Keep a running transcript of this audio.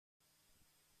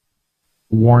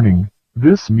Warning: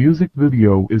 this music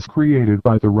video is created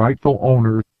by the rightful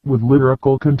owner, with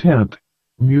lyrical content,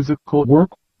 musical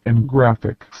work, and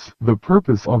graphics. The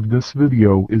purpose of this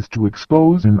video is to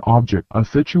expose an object, a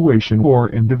situation or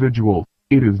individual.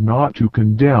 It is not to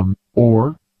condemn,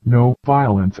 or, no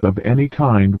violence of any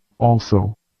kind.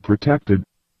 Also, protected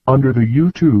under the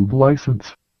YouTube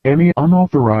license. Any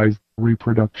unauthorized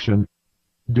reproduction,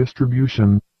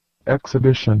 distribution,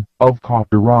 exhibition of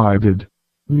copyrighted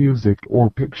music or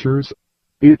pictures,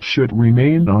 it should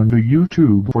remain on the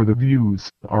YouTube for the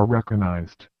views are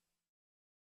recognized.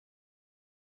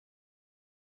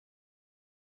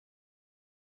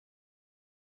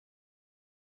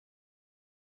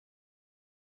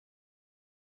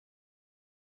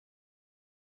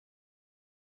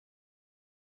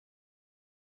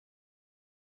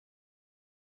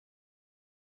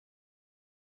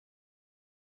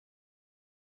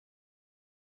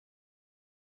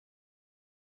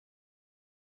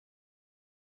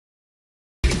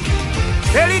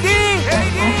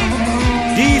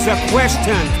 These are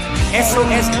questions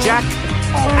SOS Jacque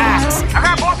asks. I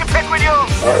got both to pick with you.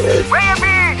 Where you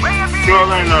be? Where you be? What's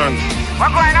going on?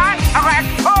 What going on? I'm going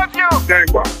to expose you.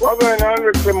 What's going on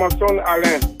with my son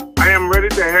Alain? I am ready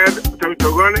to head to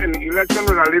run an election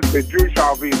with at least the Jewish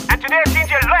Harvey. And today since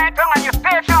you're lying tongue on your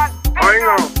station. I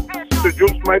know. To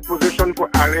juice my position for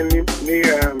Alain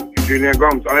Junior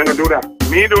Gums. I ain't gonna do that.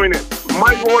 Me doing it.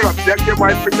 My whole objective,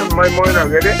 my picture in my mind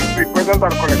already, represent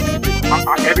our collectivity. I'm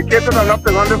educated enough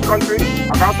to run this country.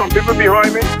 I got some people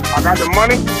behind me. I got the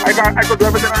money. I could do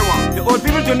everything I want. The old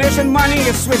people donation money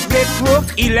is switchblade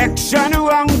crook. Election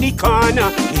around the corner.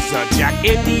 It's a Jacque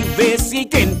in the race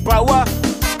seeking power.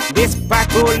 This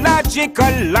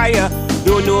pathological liar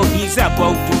don't know he's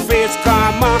about to face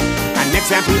karma. An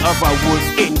example of a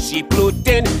wolf in sheep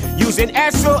clothing, using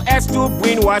SOS to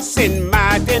brainwash St.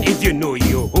 Martin. If you know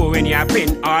your who and you've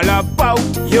been all about,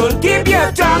 you'll keep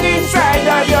your tongue inside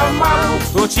of your mouth.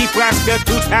 So cheap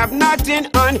prostitutes have nothing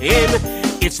on him.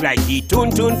 It's like the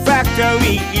Tun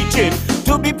factory itching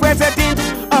to be president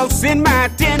of St.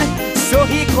 Martin, so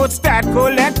he could start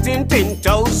collecting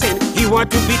 10,000. He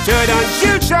want to be third on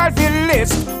Gilles'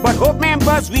 list, but hope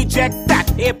members reject that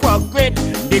hypocrite.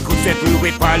 They could settle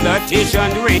with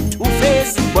politicians with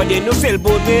two-face, but they no sell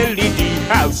both really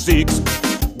have six.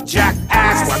 Jacque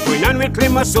asks what's going on with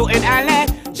calypso and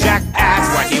Alain. Jacque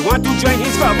asks what they want to join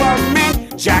his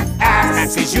government. Jacque asks and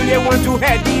says Julia want to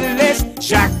head the list.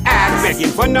 Jacque asks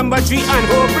begging for number 3 and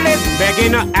hopeless.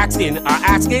 Begging or asking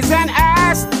is an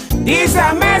ask. These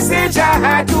are messages I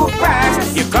had to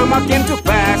pass. You come up came to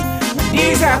pass.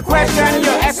 These are questions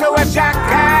your SOS Jacque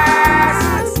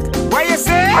asks. What you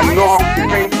say? I know how to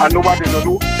think. I know what they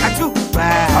do. I too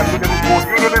bad. I know them both.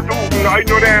 You know them too. I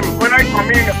know them. When I come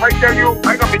in, if I tell you,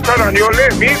 I can be third on your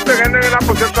list. Me surrendering that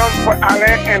position for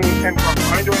Alain and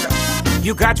I ain't doing that.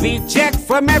 You got reject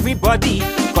from everybody,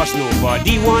 cause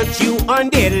nobody wants you on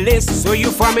their list. So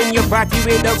you forming your party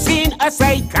without seeing a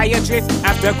psychiatrist.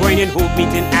 After going in hope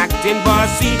meeting acting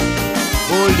bossy,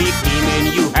 holy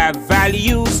claiming you have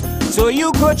values, so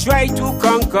you could try to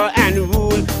conquer and rule.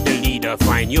 The leader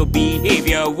find your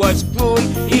behavior was cruel.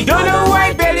 He don't know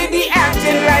why Belly the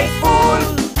acting like fool.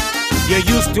 You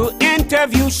used to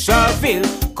interview Charville,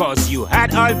 cause you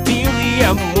had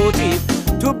ulterior motive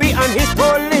to be on his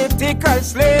political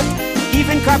slate.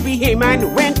 Even copy him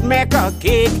and went make a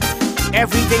cake.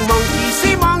 Everything monkey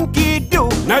see monkey do.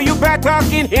 Now you back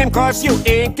talking him cause you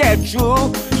ain't get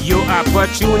through. Your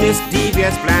opportunist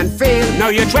devious plan fail. Now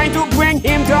you're trying to bring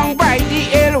him down by the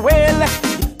ill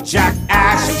will. Jacque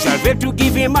asks Charville to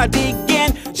give him a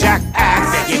digging. Jacque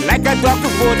asks begging like a dog to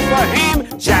vote for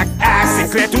him. Jacque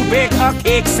asks Sinclair to bake a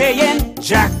cake saying.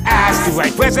 Jacque asks to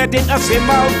write president of St.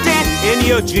 Mountain. In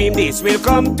your dream this will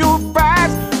come to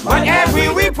pass, but every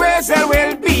reprisal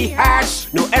will be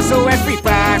hash. No SOS free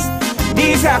pass.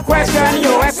 These are questions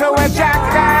your SOS Jacque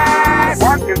asks.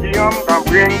 What is the young gonna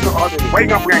bring to others? What you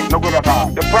gonna bring? No good at all.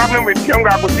 The problem with young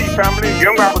guy with see family,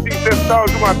 young guy with see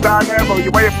sisters, you gonna start there, but you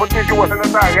way you put me you wasn't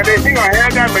inside. Yeah, they think I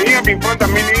heard that, but he ain't been front of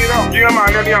me neither. You know,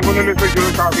 man, then I'm gonna listen to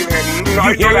you talk in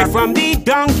head. You hear it from the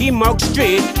donkey mouth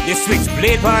straight. The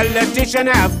switchblade politician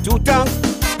have 2 tongues.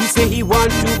 He say he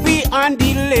want to be on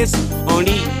the list,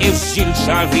 only if Gilles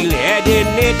Charville heading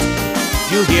it.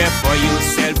 You hear for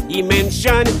yourself, he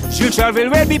mentioned Gilles Charville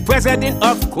will be president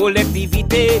of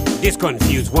collectivity. This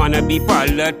confused wannabe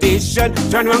politician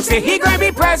turn around say he gonna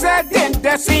be president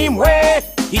the same way.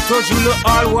 He told you look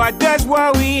all what does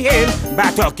worry him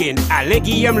by talking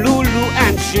Allegium, Lulu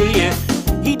and Julien.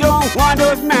 He don't want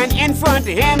those men in front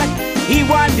of him. He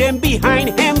want them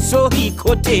behind him so he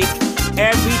could take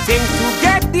everything to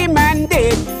get the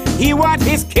mandate. He want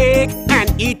his cake and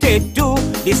eat it too.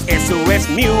 This SOS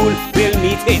mule will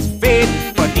meet his fate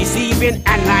for deceiving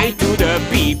and lying to the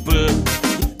people.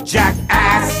 Jacque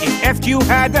asked if FQ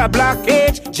had a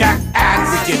blockage. Jacque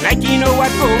asked, would you like to know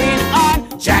what's going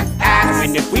on? Jacque asked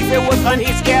when the prefect was on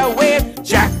his airwave.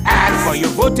 Jacque asked for your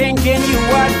voting, can you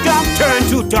dumb? Turn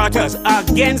two daughters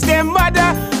against their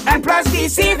mother and plus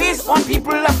deceive his own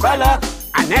people of color.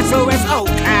 An SOS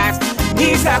outcast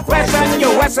needs a question,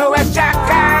 your SOS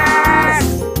Jacque.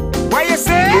 What you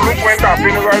say? You look when the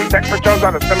funeral take pictures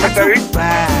at the cemetery.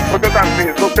 Put it on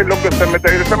Facebook, they look the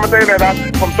cemetery. The cemetery like that,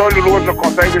 from Toy Lulu was the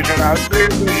Conseil Regional.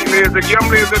 Lazy game,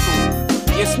 lazy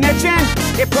too. You snitching,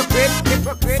 hypocrite,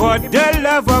 hypocrite. For the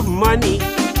love of money,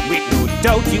 with no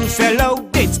doubt you sell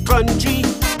out this country.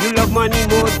 You love money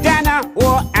more than a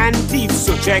war and thief.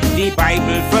 So check the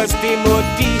Bible, 1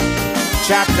 Timothy.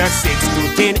 Chapter 6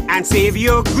 to 10 and save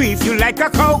your grief. You like a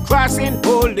cow crossing,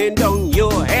 holding down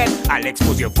your head. I'll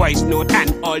expose your voice note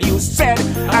and all you said.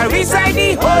 I'll recite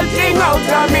the whole thing out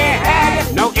of my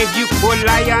head. Now if you pull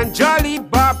lion jolly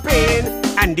bopping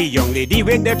and the young lady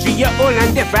with the 3-year-old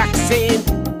and the vaccine,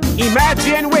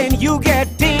 imagine when you get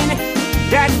in,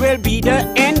 that will be the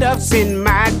end of St.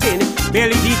 Martin.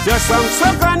 Billy did the song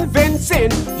so convincing,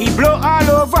 he blow all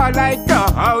over like a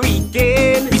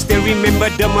hurricane. We still remember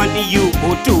the money you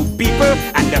owe to people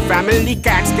and the family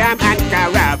cat scam and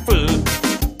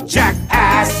caraffle. Jacque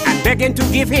asked and begging to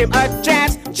give him a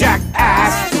chance. Jacque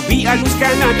asked to be a loose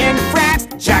cannon in France.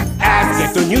 Jacque asked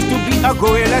get the news to be a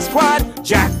guerrilla squad.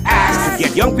 Jacque asked to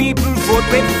get young people vote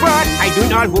with fraud. I do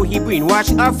not know he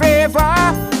brainwash a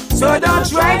favor. So don't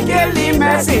try kill the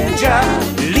messenger,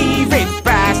 leave it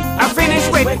past. I finish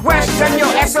with question,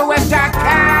 your SOS Jacque.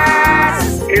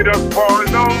 It does fall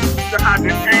down to at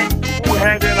the end who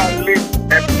had in a list.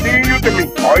 And see you to me,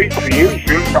 I feel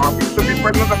she'll talk to be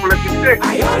president of collectivity.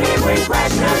 I only bring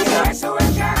questions, your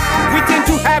SOS Jacque. We think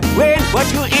you have brain, but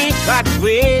you ain't got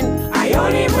brain. I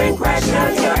only bring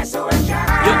questions, your SOS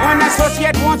Jacque. Your own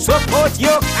associate won't support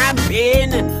your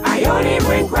campaign. I only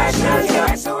bring questions, your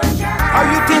SOS Jacque. How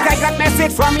you think I got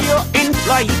message from your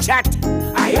employee chat?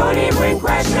 I only bring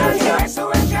questions, your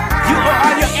SOS Jacque. You owe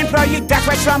all your employee, that's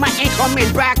why trauma ain't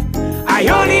coming back. I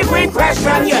only bring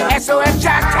questions, your SOS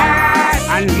Jacque.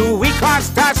 And Louis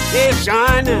Costa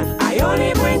Station. I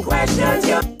only bring questions,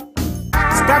 your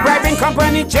stop bribing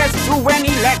company just to win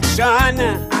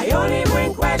election. I only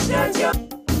bring questions, your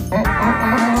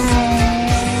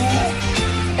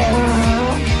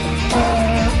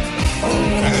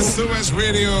SOS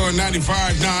Radio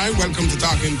 95.9. Welcome to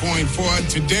Talking Point 4.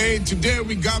 Today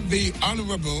we got the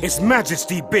Honorable His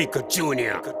Majesty Baker Jr.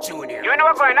 You know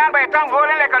what's going on by your tongue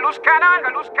rolling like a loose cannon? I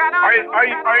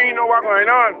know what's going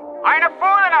on. I ain't a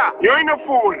fool enough. You ain't a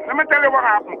fool. Let me tell you what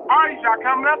happened. I, Jacque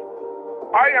Hamlet,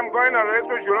 I am going to arrest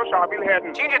you, Sharville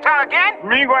heading. Change your tongue again?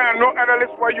 Me going to no other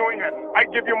list for you in heading. I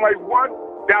give you my word,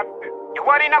 that's it. You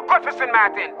want in a good for St.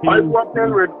 Martin? I walked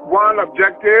in with one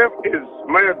objective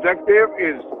my objective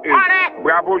is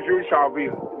Bravo Jules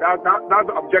Sharville. That's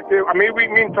the objective. I mean, we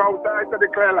mean to I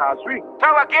declare last week. So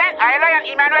again, I rely on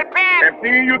Emmanuel Payne. And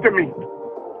seeing you to me.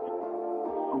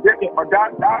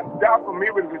 That for me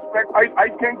with respect,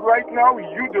 I think right now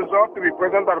you deserve to be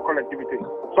president of the collectivity.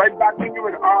 So I backing you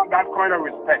with all that kind of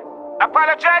respect.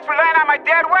 Apologize for lying on my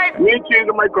dead wife. Me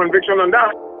changing my conviction on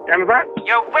that. You understand?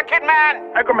 You wicked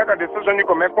man. I can make a decision, you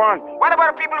can make one. What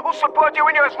about the people who support you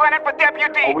when you was running for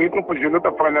deputy? I'm waiting for you to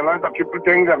finalize a few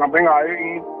things that can bring our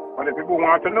in. But the people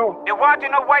want to know. They want to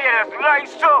know why you just lie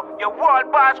so. Your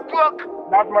world boss crook.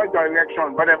 That's my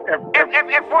direction. But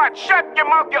if what? Shut your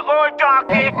mouth, you old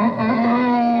donkey.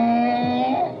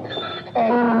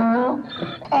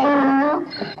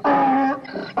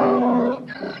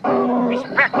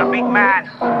 Respect the big man.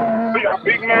 You're a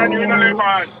big man, you're in a little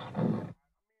man.